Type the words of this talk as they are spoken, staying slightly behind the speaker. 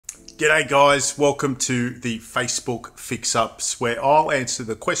G'day guys, welcome to the Facebook Fix-Ups where I'll answer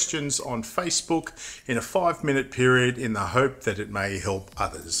the questions on Facebook in a 5-minute period in the hope that it may help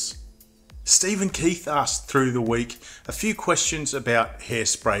others. Stephen Keith asked through the week a few questions about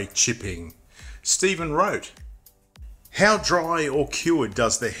hairspray chipping. Stephen wrote, how dry or cured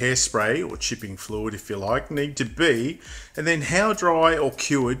does the hairspray or chipping fluid, if you like, need to be? And then how dry or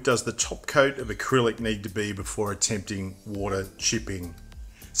cured does the top coat of acrylic need to be before attempting water chipping?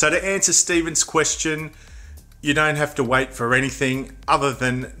 So to answer Stephen's question, you don't have to wait for anything other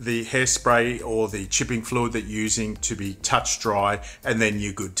than the hairspray or the chipping fluid that you're using to be touch dry, and then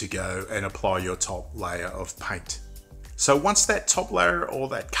you're good to go and apply your top layer of paint. So once that top layer or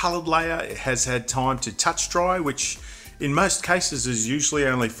that coloured layer has had time to touch dry, which in most cases is usually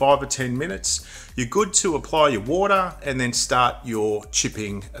only 5 or 10 minutes, you're good to apply your water and then start your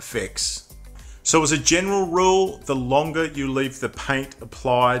chipping effects. So as a general rule, the longer you leave the paint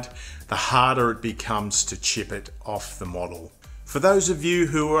applied, the harder it becomes to chip it off the model. For those of you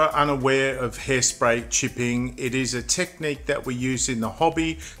who are unaware of hairspray chipping, it is a technique that we use in the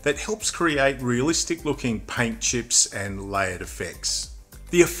hobby that helps create realistic looking paint chips and layered effects.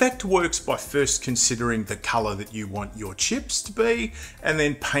 The effect works by first considering the colour that you want your chips to be and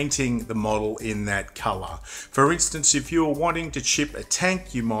then painting the model in that colour. For instance, if you're wanting to chip a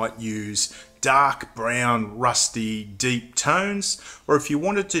tank, you might use dark brown, rusty, deep tones, or if you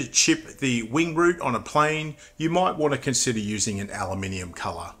wanted to chip the wing root on a plane, you might want to consider using an aluminium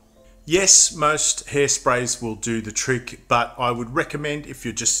colour. Yes, most hairsprays will do the trick, but I would recommend if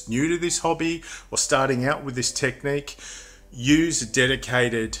you're just new to this hobby or starting out with this technique, use a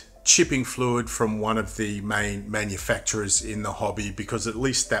dedicated chipping fluid from one of the main manufacturers in the hobby, because at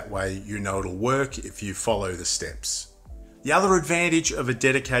least that way you know it'll work if you follow the steps. The other advantage of a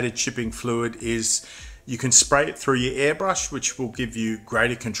dedicated chipping fluid is you can spray it through your airbrush, which will give you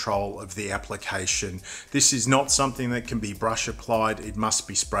greater control of the application. This is not something that can be brush applied, it must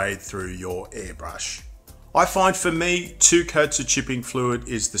be sprayed through your airbrush. I find for me, 2 coats of chipping fluid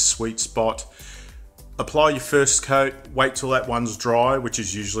is the sweet spot. Apply your first coat, wait till that one's dry, which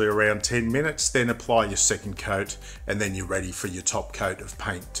is usually around 10 minutes, then apply your second coat, and then you're ready for your top coat of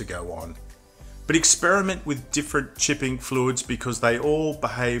paint to go on. But experiment with different chipping fluids because they all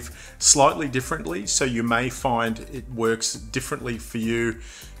behave slightly differently, so you may find it works differently for you.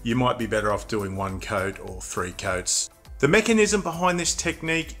 You might be better off doing 1 coat or 3 coats. The mechanism behind this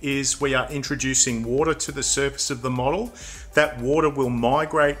technique is we are introducing water to the surface of the model. That water will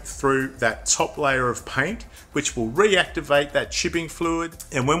migrate through that top layer of paint, which will reactivate that chipping fluid.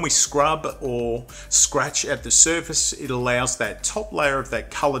 And when we scrub or scratch at the surface, it allows that top layer of that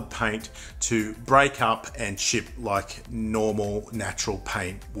colored paint to break up and chip like normal natural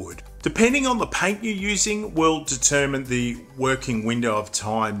paint would. Depending on the paint you're using will determine the working window of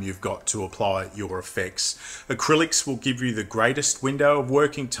time you've got to apply your effects. Acrylics will give you the greatest window of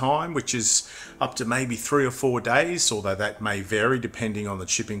working time, which is up to maybe 3 or 4 days, although that may vary depending on the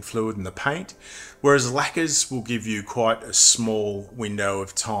chipping fluid and the paint. Whereas lacquers will give you quite a small window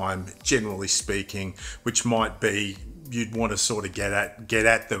of time, generally speaking, which might be you'd want to sort of get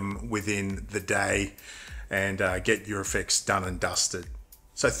at them within the day and get your effects done and dusted.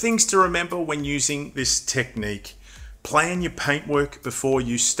 So things to remember when using this technique: plan your paintwork before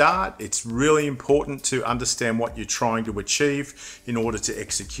you start. It's really important to understand what you're trying to achieve in order to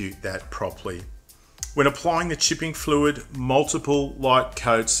execute that properly. When applying the chipping fluid, multiple light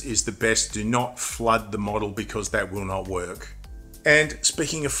coats is the best. Do not flood the model because that will not work. And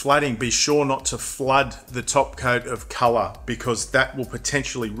speaking of flooding, be sure not to flood the top coat of colour because that will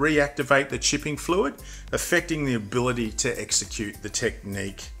potentially reactivate the chipping fluid, affecting the ability to execute the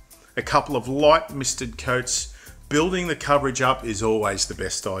technique. A couple of light misted coats, building the coverage up is always the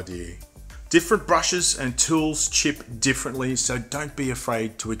best idea. Different brushes and tools chip differently, so don't be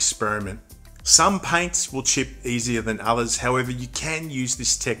afraid to experiment. Some paints will chip easier than others, however you can use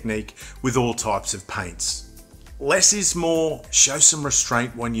this technique with all types of paints. Less is more. Show some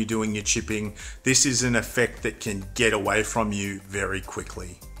restraint when you're doing your chipping. This is an effect that can get away from you very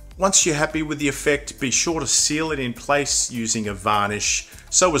quickly. Once you're happy with the effect, be sure to seal it in place using a varnish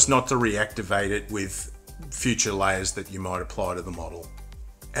so as not to reactivate it with future layers that you might apply to the model.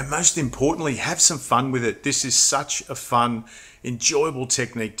 And most importantly, have some fun with it. This is such a fun, enjoyable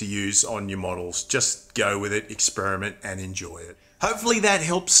technique to use on your models. Just go with it, experiment and enjoy it. Hopefully that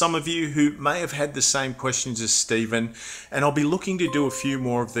helps some of you who may have had the same questions as Stephen, and I'll be looking to do a few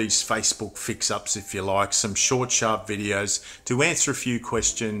more of these Facebook fix-ups if you like, some short, sharp videos to answer a few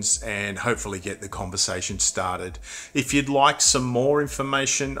questions and hopefully get the conversation started. If you'd like some more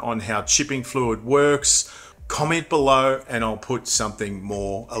information on how chipping fluid works, Comment below and I'll put something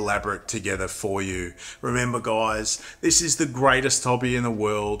more elaborate together for you. Remember guys, this is the greatest hobby in the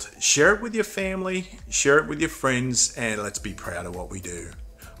world. Share it with your family, share it with your friends, and let's be proud of what we do.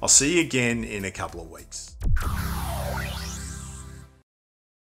 I'll see you again in a couple of weeks.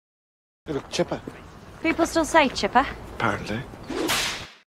 You look chipper. People still say chipper. Apparently.